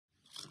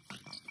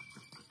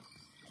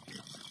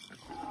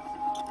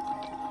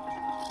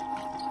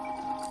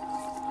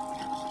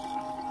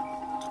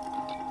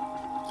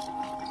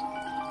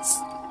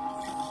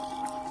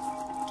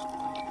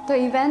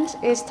The event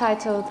is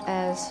titled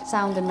as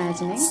Sound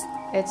Imagining.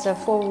 It's a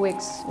 4-week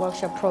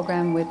workshop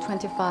program with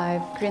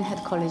 25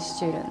 Greenhead College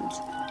students.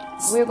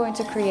 We're going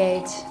to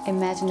create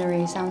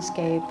imaginary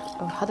soundscape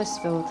of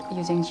Huddersfield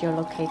using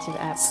Geo-locative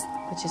app,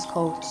 which is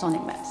called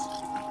Sonic Maps.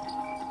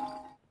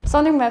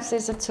 Sonic Maps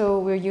is a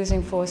tool we're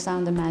using for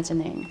sound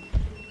imagining.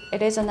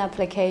 It is an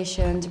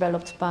application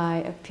developed by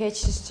a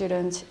PhD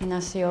student,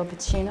 Ignacio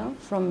Piccino,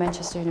 from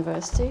Manchester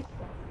University.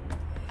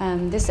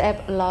 This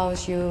app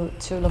allows you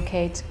to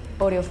locate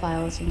audio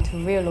files into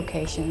real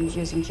locations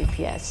using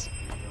GPS.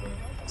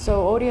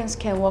 So audience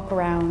can walk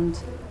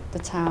around the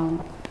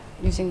town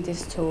using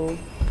this tool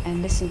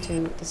and listen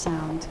to the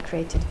sound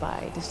created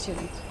by the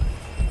students.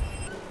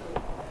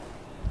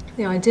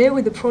 The idea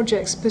with the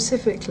project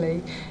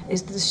specifically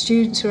is that the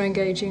students are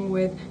engaging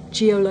with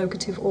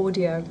geolocative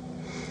audio.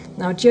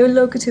 Now,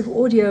 geolocative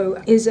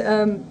audio is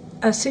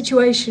a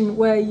situation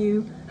where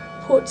you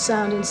put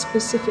sound in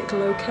specific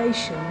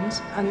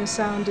locations and the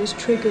sound is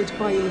triggered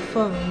by your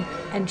phone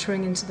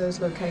entering into those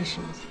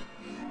locations.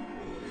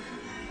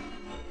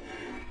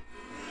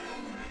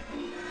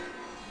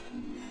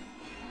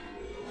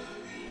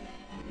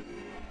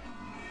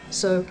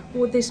 So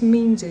what this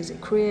means is it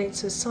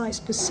creates a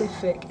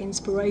site-specific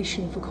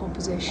inspiration for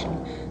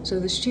composition. So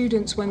the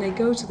students, when they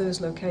go to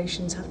those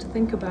locations, have to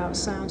think about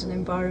sound and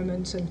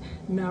environment and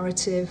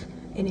narrative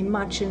and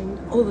imagine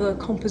other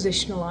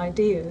compositional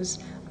ideas,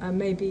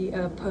 maybe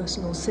a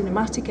personal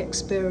cinematic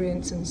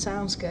experience and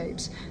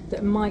soundscapes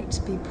that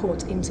might be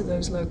put into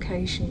those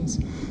locations.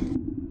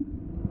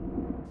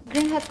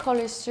 Greenhead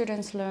College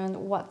students learned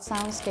what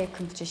soundscape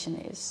composition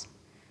is.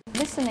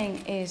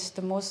 Listening is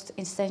the most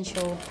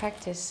essential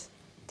practice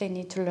they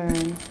need to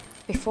learn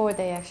before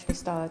they actually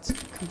start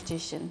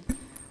composition.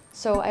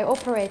 So I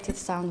operated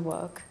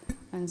Soundwork,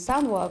 and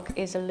Soundwork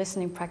is a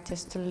listening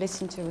practice to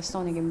listen to a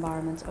sonic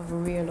environment of a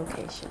real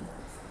location.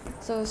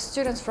 So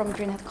students from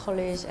Greenhead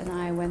College and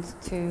I went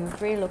to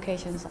 3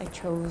 locations I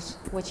chose,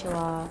 which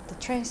are the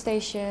train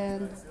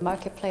station,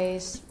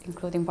 marketplace,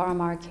 including Bar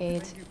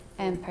Market,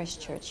 and Parish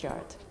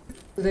Churchyard.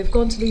 They've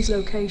gone to these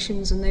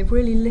locations and they've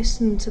really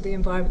listened to the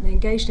environment. They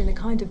engaged in a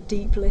kind of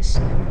deep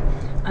listening,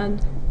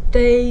 and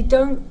they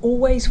don't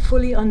always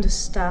fully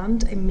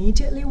understand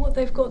immediately what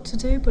they've got to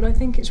do, but I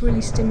think it's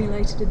really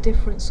stimulated a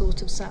different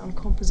sort of sound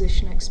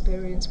composition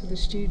experience for the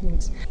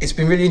students. It's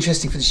been really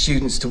interesting for the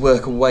students to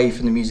work away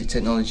from the music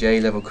technology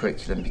A-level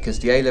curriculum, because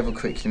the A-level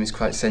curriculum is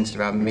quite centred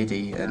around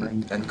MIDI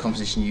and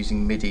composition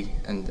using MIDI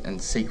and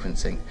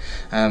sequencing.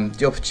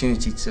 The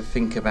opportunity to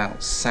think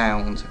about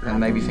sound and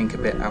maybe think a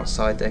bit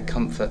outside their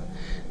comfort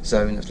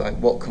zone of like,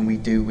 what can we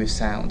do with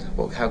sound?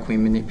 How can we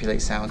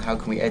manipulate sound? How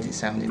can we edit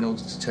sound in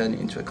order to turn it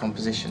into a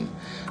composition?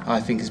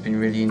 I think has been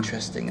really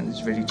interesting and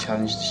has really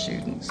challenged the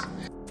students.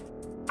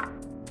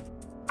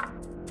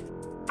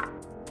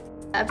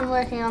 I've been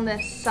working on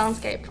this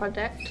soundscape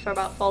project for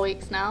about 4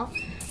 weeks now,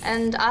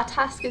 and our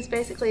task is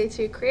basically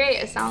to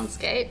create a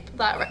soundscape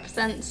that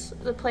represents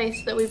the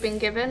place that we've been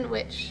given,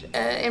 which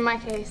in my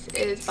case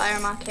is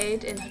Byram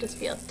Arcade in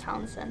Huddersfield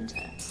town centre.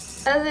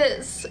 As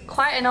it's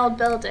quite an old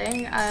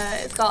building,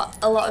 it's got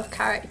a lot of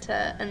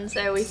character, and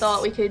so we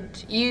thought we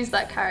could use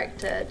that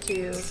character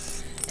to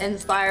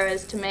inspire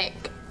us to make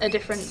a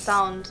different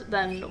sound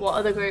than what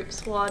other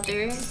groups were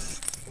doing.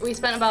 We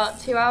spent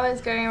about 2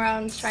 hours going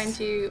around trying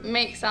to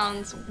make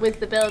sounds with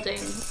the building.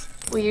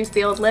 We used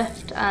the old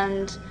lift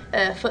and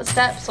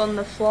footsteps on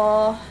the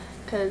floor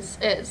because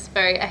it's a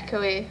very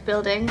echoey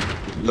building.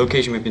 The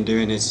location we've been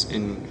doing is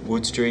in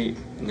Wood Street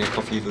near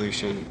Coffee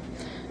Evolution.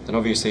 Then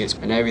obviously it's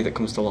an area that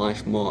comes to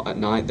life more at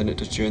night than it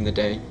does during the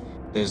day.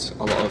 There's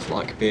a lot of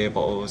like beer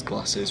bottles,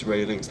 glasses,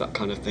 railings, that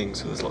kind of thing,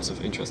 so there's lots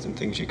of interesting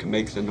things you can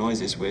make the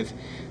noises with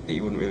that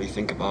you wouldn't really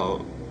think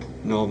about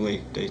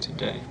normally day to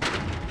day.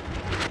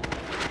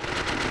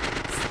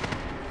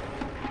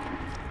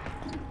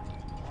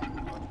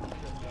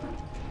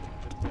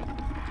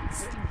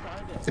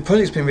 The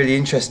project's been really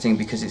interesting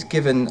because it's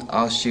given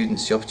our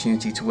students the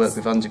opportunity to work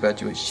with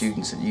undergraduate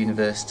students at the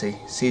university,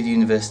 see the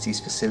university's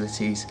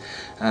facilities,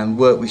 and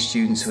work with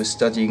students who are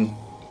studying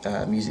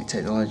music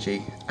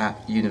technology at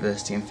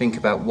university and think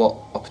about what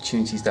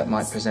opportunities that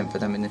might present for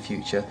them in the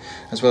future,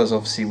 as well as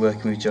obviously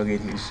working with Jugin,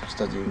 who's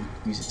studying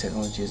music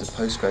technology as a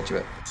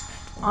postgraduate.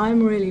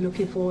 I'm really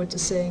looking forward to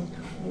seeing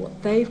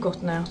what they've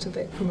gotten out of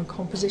it from a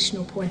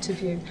compositional point of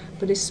view,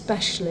 but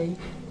especially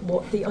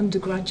what the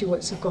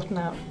undergraduates have gotten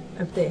out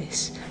of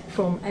this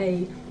from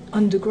a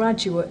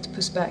undergraduate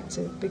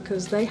perspective,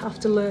 because they have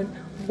to learn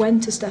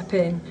when to step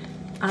in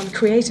and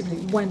creatively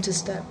when to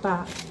step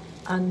back,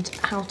 and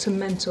how to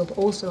mentor, but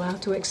also how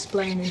to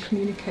explain and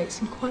communicate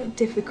some quite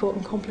difficult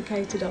and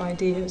complicated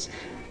ideas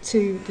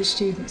to the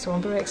students. So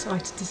I'm very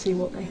excited to see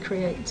what they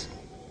create.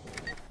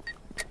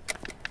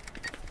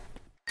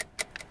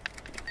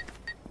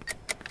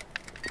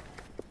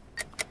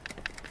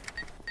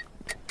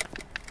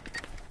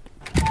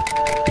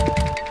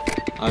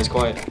 I was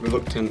quite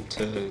reluctant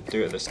to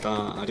do it at the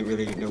start. I didn't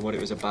really know what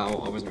it was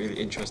about. I wasn't really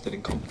interested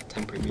in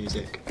contemporary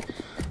music.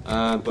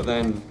 But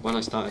then when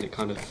I started, it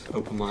kind of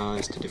opened my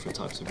eyes to different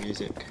types of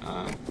music.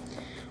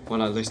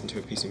 when I listen to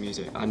a piece of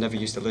music, I never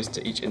used to listen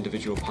to each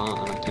individual part,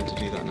 and I tend to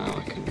do that now.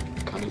 I can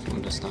kind of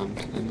understand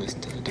and listen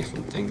to the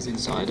different things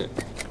inside it.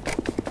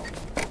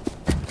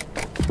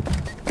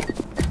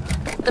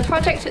 The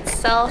project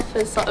itself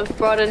has sort of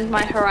broadened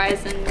my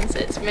horizons.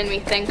 It's made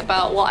me think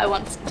about what I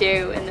want to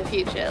do in the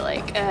future,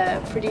 like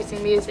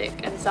producing music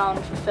and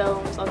sound for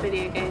films or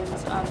video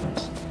games,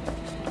 and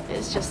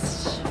it's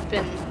just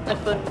been a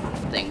fun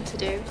thing to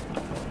do.